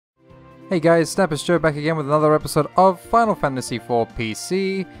Hey guys, Snappers Joe back again with another episode of Final Fantasy IV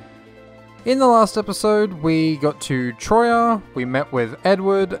PC. In the last episode, we got to Troya, we met with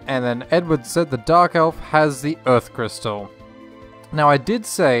Edward, and then Edward said the Dark Elf has the Earth Crystal. Now I did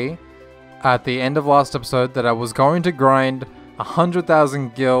say at the end of last episode that I was going to grind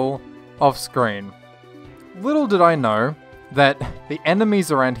 100,000 gil off screen. Little did I know that the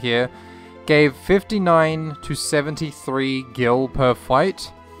enemies around here gave 59 to 73 gil per fight.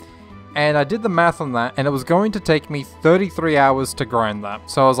 And I did the math on that, and it was going to take me 33 hours to grind that.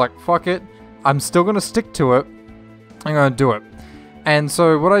 So I was like, fuck it, I'm still going to stick to it. I'm going to do it. And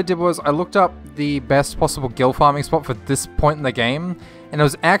so what I did was I looked up the best possible gil farming spot for this point in the game. And it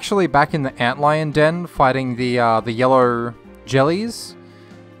was actually back in the Antlion Den fighting the yellow jellies.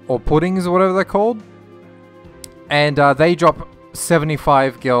 Or puddings or whatever they're called. And they drop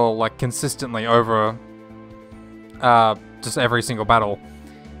 75 gil like consistently over just every single battle.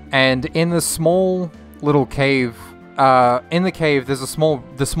 And in the small little cave, in the cave, there's the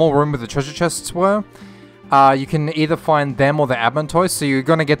small room where the treasure chests were. You can either find them or the admin toys, so you're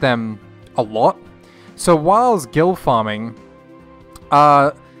gonna get them a lot. So while I was guild farming,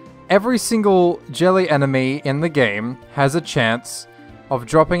 every single jelly enemy in the game has a chance of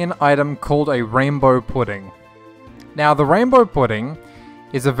dropping an item called a rainbow pudding. Now the rainbow pudding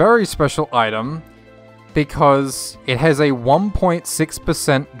is a very special item because it has a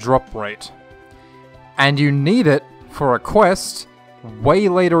 1.6% drop rate. And you need it for a quest way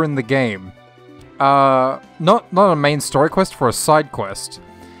later in the game. Not a main story quest, for a side quest.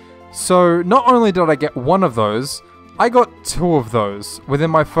 So not only did I get one of those, I got two of those within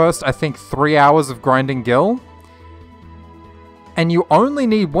my first, I think, 3 hours of grinding gil. And you only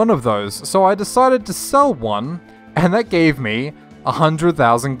need one of those, so I decided to sell one, and that gave me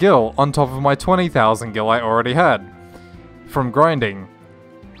 100,000 gil on top of my 20,000 gil I already had from grinding.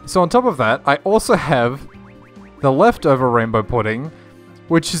 So on top of that, I also have the leftover rainbow pudding,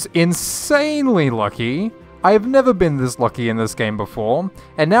 which is insanely lucky. I have never been this lucky in this game before,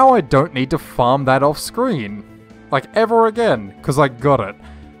 and now I don't need to farm that off screen, like ever again, because I got it.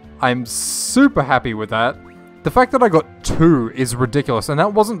 I'm super happy with that. The fact that I got two is ridiculous, and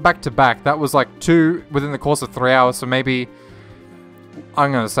that wasn't back to back, that was like two within the course of 3 hours, so maybe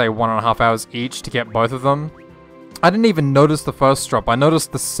I'm gonna say 1.5 hours each to get both of them. I didn't even notice the first drop. I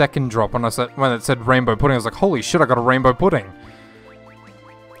noticed the second drop when it said rainbow pudding. I was like, holy shit, I got a rainbow pudding.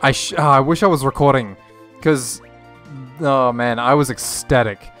 I wish I was recording, because oh man, I was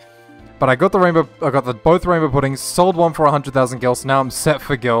ecstatic. But I got both rainbow puddings, sold one for 100,000 gil, so now I'm set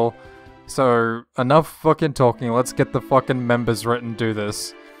for gil. So enough fucking talking. Let's get the fucking members writ and do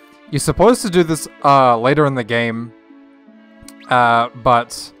this. You're supposed to do this later in the game.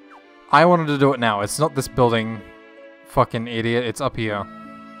 But I wanted to do it now. It's not this building, fucking idiot. It's up here.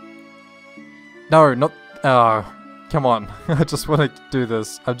 No, not... come on. I just want to do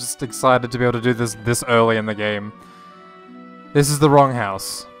this. I'm just excited to be able to do this early in the game. This is the wrong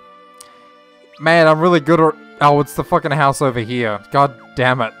house. Man, I'm really good at... Oh, it's the fucking house over here. God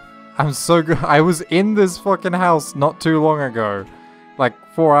damn it. I'm so good. I was in this fucking house not too long ago. Like,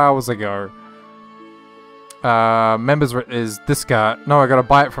 4 hours ago. Members writ is this guy. No, I gotta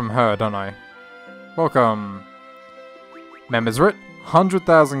buy it from her, don't I? Welcome. Members writ,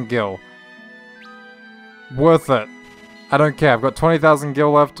 100,000 gil. Worth it. I don't care, I've got 20,000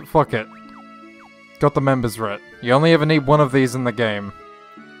 gil left, fuck it. Got the members writ. You only ever need one of these in the game.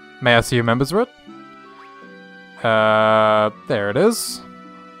 May I see your members writ? There it is.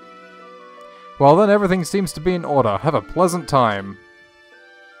 Well then, everything seems to be in order. Have a pleasant time.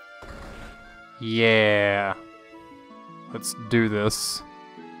 Yeah. Let's do this.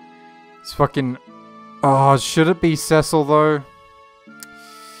 It's fucking... Oh, should it be Cecil, though?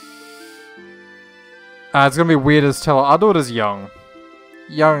 It's gonna be weird as Teller. I'll do it as Young.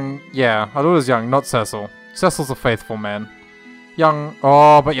 Young, yeah. I'll do it as Young, not Cecil. Cecil's a faithful man. Young...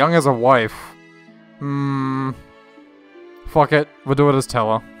 Oh, but Young has a wife. Fuck it. We'll do it as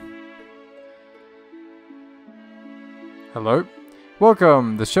Teller. Hello?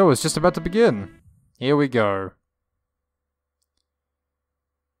 Welcome! The show is just about to begin. Here we go.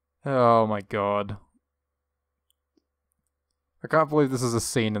 Oh my god. I can't believe this is a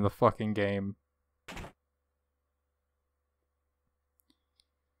scene in the fucking game.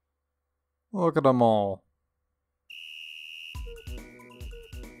 Look at them all.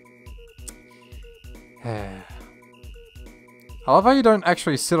 I love how you don't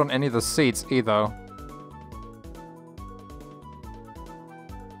actually sit on any of the seats either.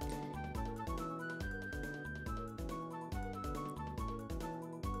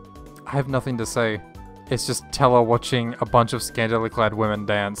 I have nothing to say. It's just Teller watching a bunch of scantily clad women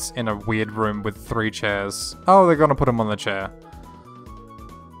dance in a weird room with 3 chairs. Oh, they're gonna put him on the chair.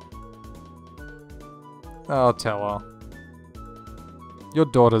 Oh, Teller. Your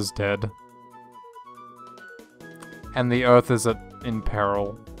daughter's dead. And the Earth is in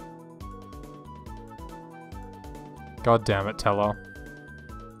peril. God damn it, Teller.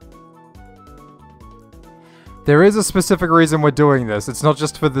 There is a specific reason we're doing this. It's not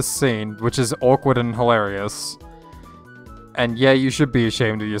just for this scene, which is awkward and hilarious. And yeah, you should be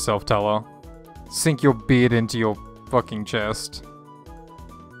ashamed of yourself, Teller. Sink your beard into your fucking chest.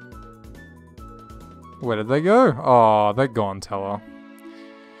 Where did they go? Oh, they're gone, Teller.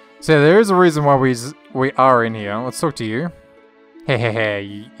 So yeah, there is a reason why we are in here. Let's talk to you. Hey, hey,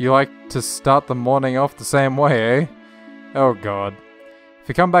 hey. You like to start the morning off the same way, eh? Oh god. If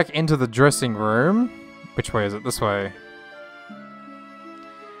you come back into the dressing room... Which way is it? This way.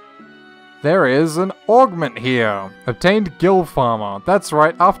 There is an augment here. Obtained Gil Farmer. That's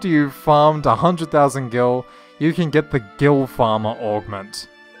right, after you've farmed 100,000 gil, you can get the Gil Farmer augment.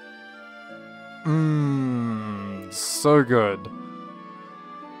 So good.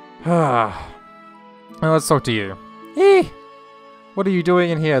 Now let's talk to you. What are you doing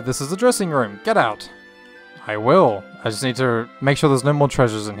in here? This is the dressing room. Get out. I will. I just need to make sure there's no more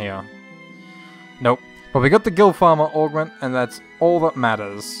treasures in here. Nope. But we got the Gil Farmer augment, and that's all that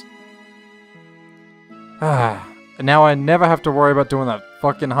matters. Now I never have to worry about doing that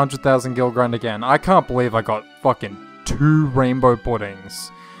fucking 100,000 gil grind again. I can't believe I got fucking 2 rainbow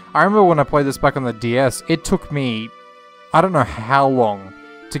puddings. I remember when I played this back on the DS, it took me, I don't know how long,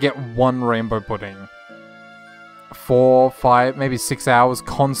 to get 1 rainbow pudding. 4, 5, maybe 6 hours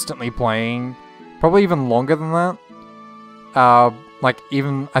constantly playing. Probably even longer than that. Like,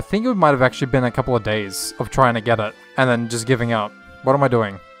 even, I think it might have actually been a couple of days of trying to get it, and then just giving up. What am I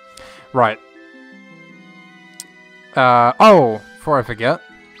doing? Right. Oh, before I forget,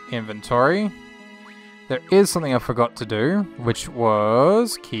 inventory. There is something I forgot to do, which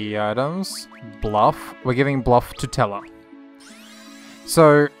was key items, bluff. We're giving bluff to Teller.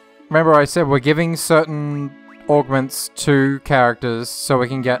 So, remember I said we're giving certain augments to characters so we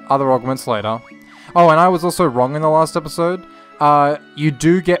can get other augments later. Oh, and I was also wrong in the last episode. You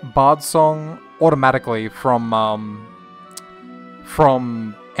do get Bard Song automatically from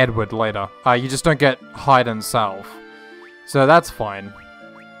Edward later. You just don't get Hide and Salve. So that's fine.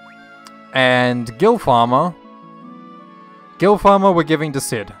 And Gil Farmer we're giving to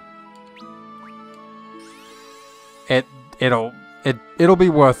Sid. It'll be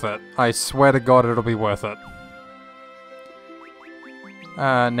worth it. I swear to God it'll be worth it.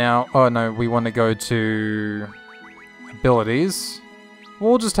 Now, oh no, we want to go to abilities.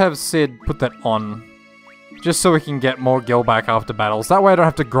 We'll just have Sid put that on. Just so we can get more gil back after battles. That way I don't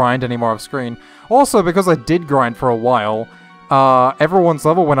have to grind anymore off screen. Also, because I did grind for a while, everyone's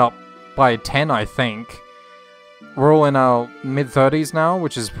level went up by 10, I think. We're all in our mid-30s now,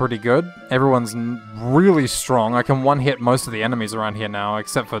 which is pretty good. Everyone's really strong. I can one-hit most of the enemies around here now,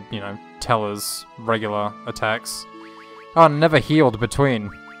 except for, you know, Teller's regular attacks. Oh, never healed between.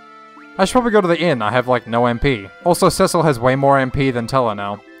 I should probably go to the inn. I have, like, no MP. Also, Cecil has way more MP than Teller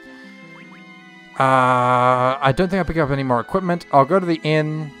now. I don't think I'll pick up any more equipment. I'll go to the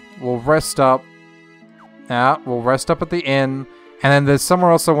inn. We'll rest up. Yeah, we'll rest up at the inn. And then there's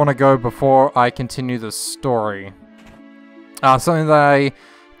somewhere else I want to go before I continue the story. Something that I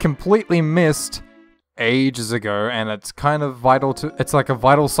completely missed ages ago, and it's kind of vital to... It's like a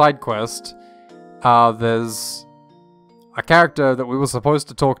vital side quest. There's a character that we were supposed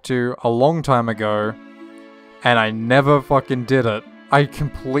to talk to a long time ago, and I never fucking did it. I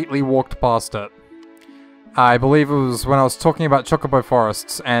completely walked past it. I believe it was when I was talking about Chocobo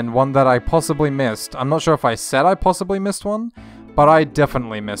Forests, and one that I possibly missed. I'm not sure if I said I possibly missed one, but I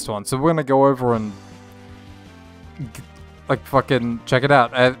definitely missed one. So we're gonna go over and... like, fucking check it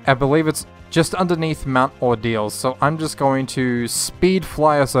out. I believe it's just underneath Mount Ordeal, so I'm just going to speed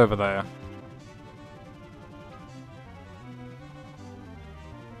fly us over there.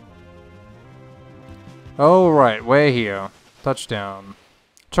 Alright, we're here. Touchdown.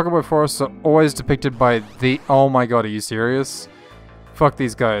 Chocobo forests are always depicted by the... Oh my god, are you serious? Fuck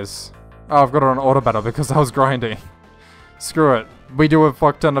these guys. Oh, I've got it on auto battle because I was grinding. Screw it. We do a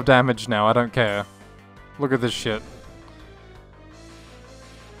fuck ton of damage now, I don't care. Look at this shit.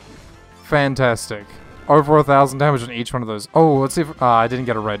 Fantastic. Over 1,000 damage on each one of those. Oh, let's see if... I didn't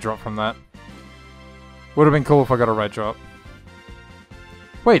get a red drop from that. Would have been cool if I got a red drop.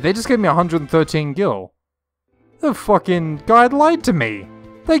 Wait, they just gave me 113 gil. The fucking guide lied to me.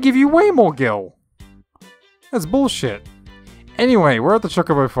 They give you way more gil. That's bullshit. Anyway, we're at the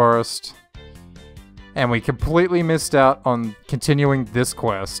Chocobo Forest. And we completely missed out on continuing this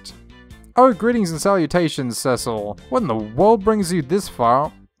quest. Oh, greetings and salutations, Cecil. What in the world brings you this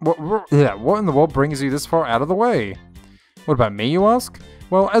far? What in the world brings you this far out of the way? What about me, you ask?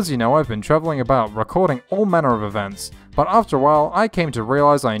 Well, as you know, I've been traveling about, recording all manner of events, but after a while, I came to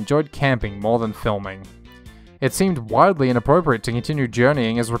realize I enjoyed camping more than filming. It seemed wildly inappropriate to continue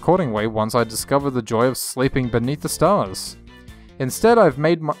journeying as recording way once I discovered the joy of sleeping beneath the stars. Instead, I've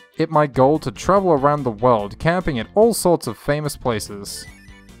made it my goal to travel around the world, camping at all sorts of famous places.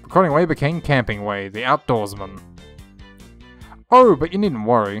 Recording Way became Camping Way, the outdoorsman. Oh, but you needn't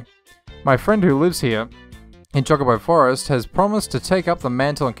worry. My friend who lives here in Chocobo Forest has promised to take up the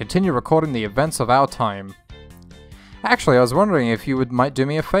mantle and continue recording the events of our time. Actually, I was wondering if you might do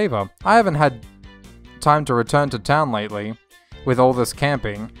me a favor. I haven't had time to return to town lately with all this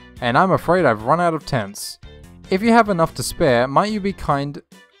camping, and I'm afraid I've run out of tents. If you have enough to spare, might you be kind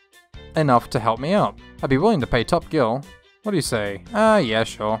enough to help me out? I'd be willing to pay top gill. What do you say? Yeah,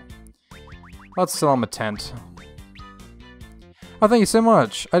 sure. Let's sell him a tent. Oh, thank you so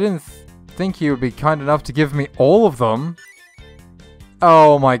much. I didn't think you would be kind enough to give me all of them.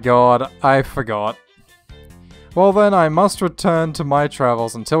 Oh my god, I forgot. Well then, I must return to my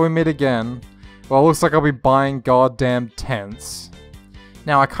travels until we meet again. Well, it looks like I'll be buying goddamn tents.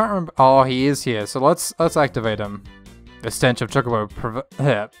 Now, I can't remember. Oh, he is here, so let's activate him. The stench of Chocobo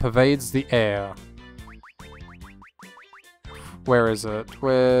pervades the air. Where is it?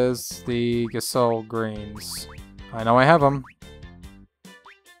 Where's the Gasol greens? I know I have them.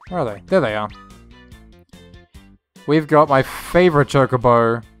 Where are they? There they are. We've got my favorite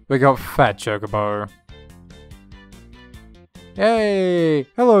Chocobo. We got Fat Chocobo. Yay!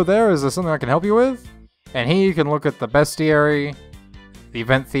 Hello there, is there something I can help you with? And here you can look at the bestiary, the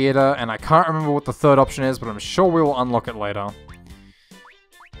event theater, and I can't remember what the third option is, but I'm sure we will unlock it later.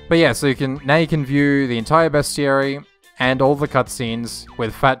 But yeah, so now you can view the entire bestiary and all the cutscenes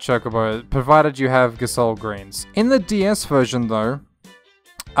with Fat Chocobo, provided you have Gasol greens. In the DS version though,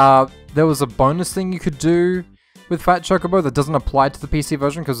 there was a bonus thing you could do with Fat Chocobo that doesn't apply to the PC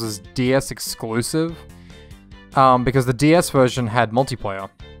version because it's DS exclusive. Because the DS version had multiplayer.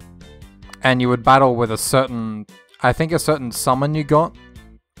 And you would battle with a certain summon you got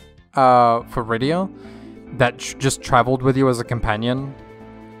for Rydia that just traveled with you as a companion.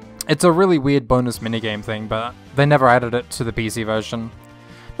 It's a really weird bonus minigame thing, but they never added it to the PC version.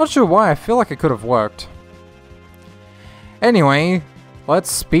 Not sure why, I feel like it could have worked. Anyway, let's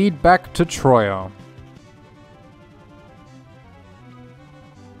speed back to Troya.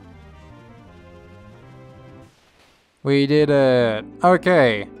 We did it!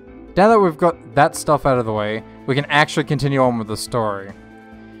 Okay, now that we've got that stuff out of the way, we can actually continue on with the story.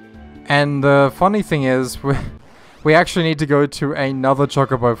 And the funny thing is, we actually need to go to another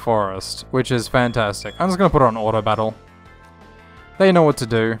Chocobo Forest, which is fantastic. I'm just gonna put it on auto battle. They know what to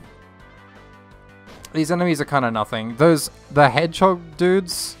do. These enemies are kind of nothing. The hedgehog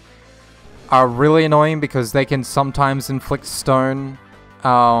dudes are really annoying because they can sometimes inflict stone.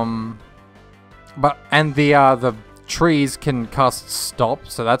 And the trees can cast stop,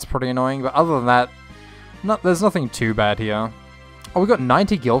 so that's pretty annoying. But other than that, there's nothing too bad here. Oh, we got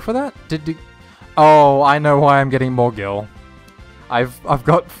 90 gil for that? Oh, I know why I'm getting more gil. I've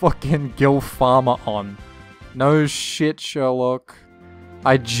got fucking gil farmer on. No shit, Sherlock.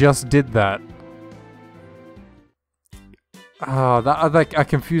 I just did that. Oh, I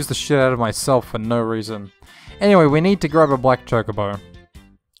confused the shit out of myself for no reason. Anyway, we need to grab a black chocobo.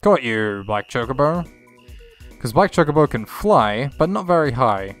 Caught you, black chocobo. Because black chocobo can fly, but not very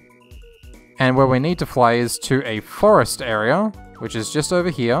high. And where we need to fly is to a forest area, which is just over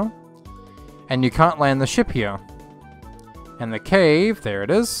here. And you can't land the ship here. And the cave, there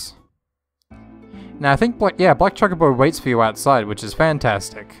it is. Now I think black chocobo waits for you outside, which is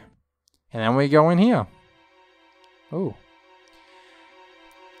fantastic. And then we go in here. Ooh.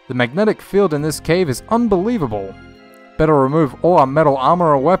 The magnetic field in this cave is unbelievable. Better remove all our metal armor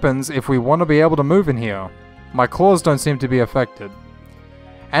or weapons if we want to be able to move in here. My claws don't seem to be affected.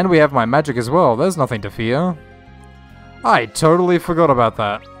 And we have my magic as well, there's nothing to fear. I totally forgot about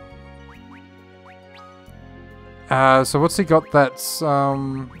that. So what's he got that's,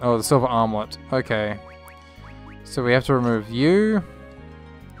 oh, the silver armlet. Okay. So we have to remove you.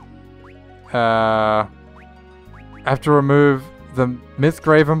 I have to remove the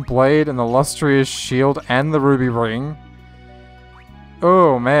Mythgraven blade and the lustrous shield and the ruby ring.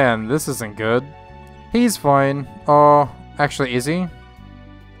 Oh man, this isn't good. He's fine. Oh, actually, is he?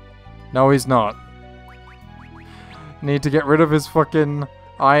 No, he's not. Need to get rid of his fucking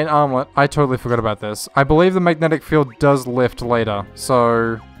iron armlet. I totally forgot about this. I believe the magnetic field does lift later,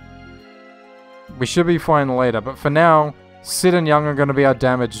 so We should be fine later, but for now, Sid and Young are going to be our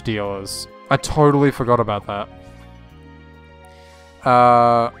damage dealers. I totally forgot about that.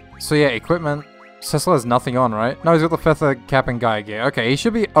 So yeah, equipment. Cecil has nothing on, right? No, he's got the feather cap and guy gear. Okay, he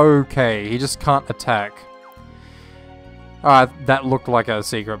should be okay. He just can't attack. That looked like a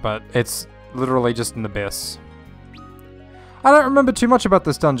secret, but it's literally just an abyss. I don't remember too much about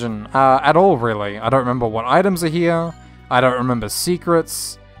this dungeon, at all, really. I don't remember what items are here. I don't remember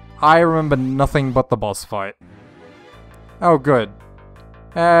secrets. I remember nothing but the boss fight. Oh, good.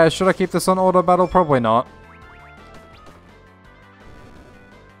 Should I keep this on auto battle? Probably not.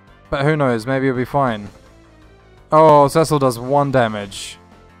 But who knows, maybe it'll be fine. Oh, Cecil does 1 damage.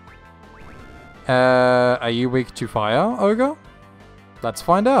 Are you weak to fire, Ogre? Let's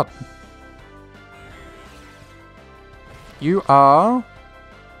find out. You are...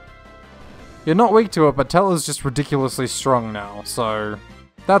 You're not weak to it, but Teller's just ridiculously strong now, so...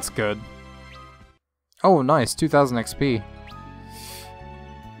 That's good. Oh, nice, 2000 XP.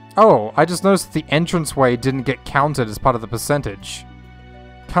 Oh, I just noticed that the entranceway didn't get counted as part of the percentage.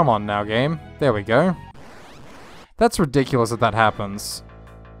 Come on now, game. There we go. That's ridiculous that that happens.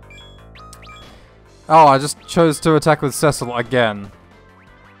 Oh, I just chose to attack with Cecil again.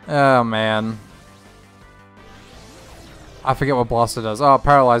 Oh, man. I forget what Blaster does. Oh, it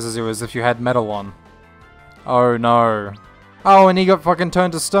paralyzes you as if you had metal on. Oh, no. Oh, and he got fucking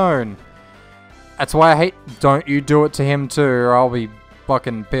turned to stone. That's why I hate... Don't you do it to him too, or I'll be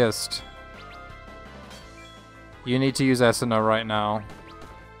fucking pissed. You need to use Esuna right now.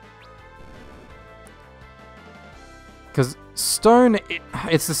 Because stone,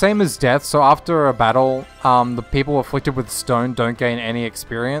 it's the same as death, so after a battle, the people afflicted with stone don't gain any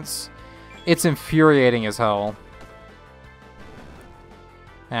experience. It's infuriating as hell.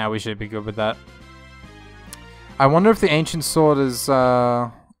 Yeah, we should be good with that. I wonder if the Ancient Sword is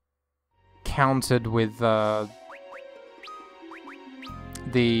counted with the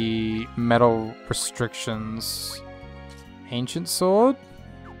metal restrictions. Ancient Sword?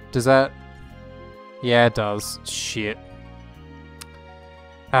 Does that... Yeah, it does. Shit.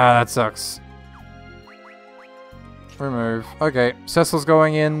 Ah, that sucks. Remove. Okay, Cecil's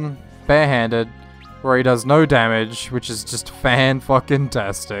going in barehanded, where he does no damage, which is just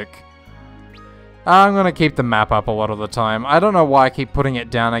fan-fucking-tastic. I'm gonna keep the map up a lot of the time. I don't know why I keep putting it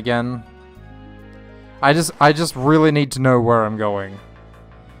down again. I just really need to know where I'm going.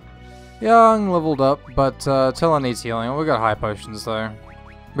 Young leveled up, but Teller needs healing. We got high potions though.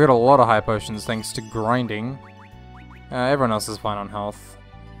 We got a lot of high potions thanks to grinding. Everyone else is fine on health.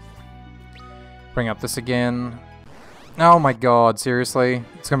 Bring up this again. Oh my god, seriously?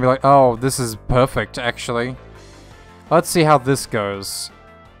 It's gonna be like, oh, this is perfect, actually. Let's see how this goes.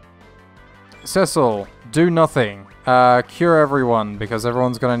 Cecil, do nothing. Cure everyone, because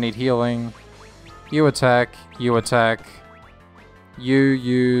everyone's gonna need healing. You attack, you attack. You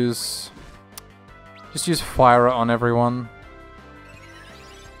use... Just use fire on everyone.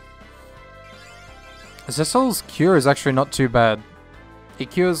 Cecil's cure is actually not too bad. He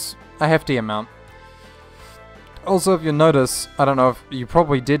cures a hefty amount. Also, if you notice, I don't know if you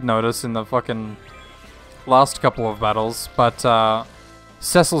probably did notice in the fucking last couple of battles, but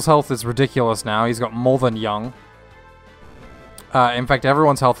Cecil's health is ridiculous now. He's got more than Young. In fact,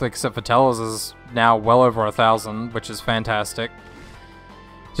 everyone's health except for Teller's is now well over 1,000, which is fantastic.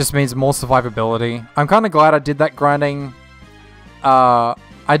 Just means more survivability. I'm kind of glad I did that grinding. I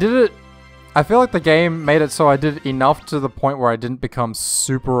did it... I feel like the game made it so I did enough to the point where I didn't become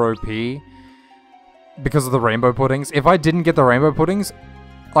super OP because of the rainbow puddings. If I didn't get the rainbow puddings,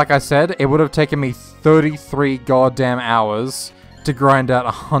 like I said, it would have taken me 33 goddamn hours to grind out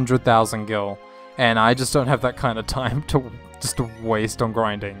 100,000 gil. And I just don't have that kind of time to just to waste on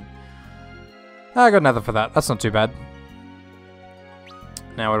grinding. I got nothing for that. That's not too bad.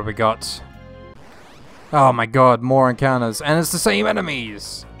 Now what have we got? Oh my god, more encounters. And it's the same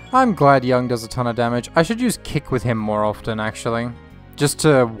enemies! I'm glad Young does a ton of damage. I should use Kick with him more often, actually. Just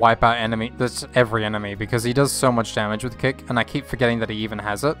to wipe out every enemy, because he does so much damage with Kick, and I keep forgetting that he even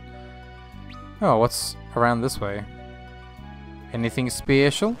has it. Oh, what's around this way? Anything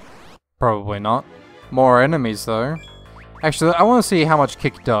special? Probably not. More enemies, though. Actually, I want to see how much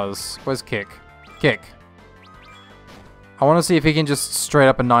Kick does. Where's Kick? Kick. I want to see if he can just straight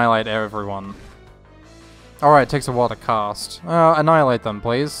up annihilate everyone. Alright, it takes a while to cast. Annihilate them,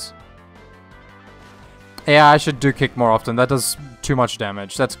 please. Yeah, I should do Kick more often. That does too much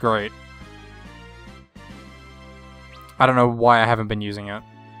damage. That's great. I don't know why I haven't been using it.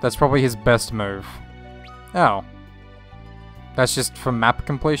 That's probably his best move. Oh. That's just for map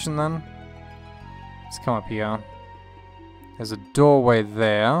completion, then? Let's come up here. There's a doorway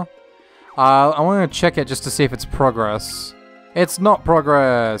there. I want to check it just to see if it's progress. It's not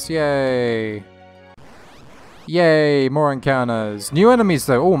progress! Yay! Yay, more encounters. New enemies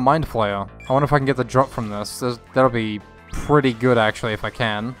though. Oh, Mind Flayer. I wonder if I can get the drop from this. That'll be pretty good actually if I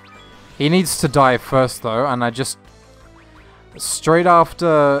can. He needs to die first though, and I just... Straight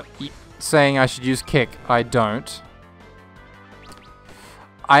after saying I should use kick, I don't.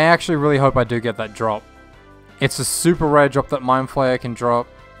 I actually really hope I do get that drop. It's a super rare drop that Mind Flayer can drop.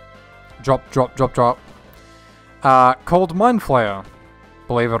 Drop. Called Mind Flayer,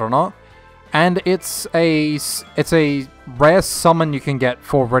 believe it or not. And it's a rare summon you can get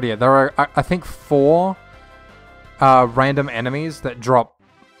for Rydia. There are, I think, 4 random enemies that drop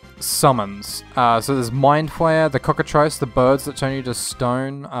summons. So there's Mind Flayer, the Cockatrice, the birds that turn you to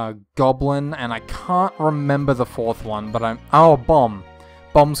stone, Goblin, and I can't remember the 4th one, but oh, Bomb.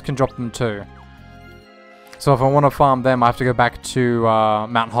 Bombs can drop them too. So if I want to farm them, I have to go back to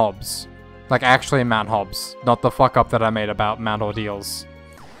Mount Hobbs. Like, actually Mount Hobbs, not the fuck up that I made about Mount Ordeals.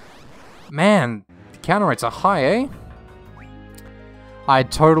 Man, the counter rates are high, eh? I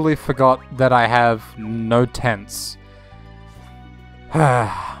totally forgot that I have no tents.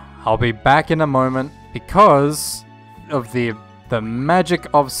 I'll be back in a moment because of the magic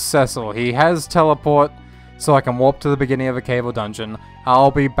of Cecil. He has teleport, so I can warp to the beginning of a cave or dungeon.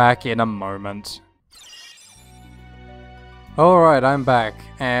 I'll be back in a moment. Alright, I'm back,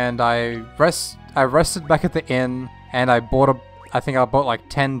 and I rested back at the inn, and I bought I think I bought like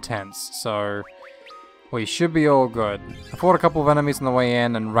 10 tents, so we should be all good. I fought a couple of enemies on the way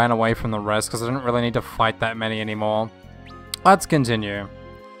in and ran away from the rest because I didn't really need to fight that many anymore. Let's continue.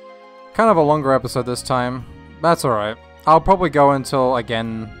 Kind of a longer episode this time. That's alright. I'll probably go until,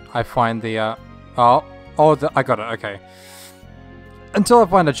 again, I find the, I got it, okay. Until I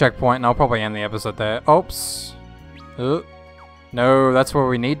find a checkpoint, and I'll probably end the episode there. Oops. No, that's where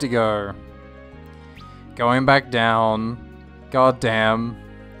we need to go. Going back down. God damn.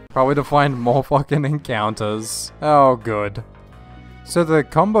 Probably to find more fucking encounters. Oh, good. So the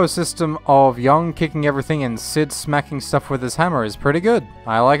combo system of Young kicking everything and Sid smacking stuff with his hammer is pretty good.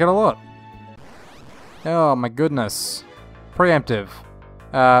 I like it a lot. Oh my goodness. Preemptive.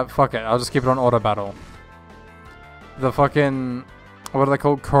 Fuck it. I'll just keep it on auto battle. The fucking... What are they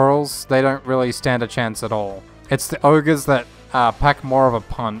called? Corals? They don't really stand a chance at all. It's the ogres that pack more of a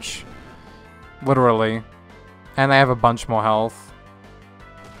punch. Literally. And they have a bunch more health.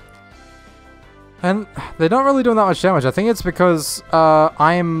 And they're not really doing that much damage. I think it's because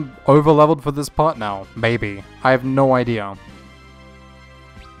I'm over-leveled for this part now. Maybe. I have no idea.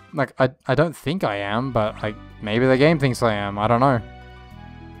 Like, I don't think I am, but like maybe the game thinks I am. I don't know.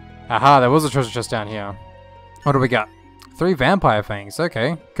 Aha, there was a treasure chest down here. What do we got? 3 vampire fangs.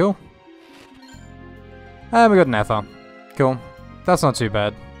 Okay, cool. And we got an ether. Cool. That's not too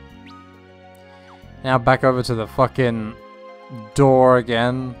bad. Now back over to the fucking door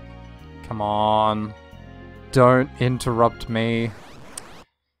again. Come on. Don't interrupt me.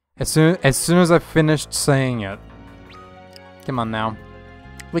 As soon as I finished saying it. Come on now.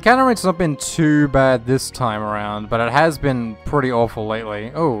 The counter rate's not been too bad this time around, but it has been pretty awful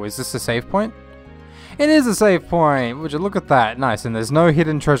lately. Oh, is this a save point? It is a save point! Would you look at that? Nice, and there's no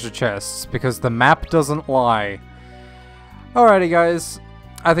hidden treasure chests, because the map doesn't lie. Alrighty guys,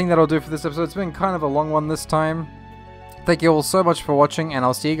 I think that'll do for this episode. It's been kind of a long one this time. Thank you all so much for watching, and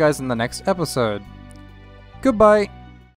I'll see you guys in the next episode. Goodbye!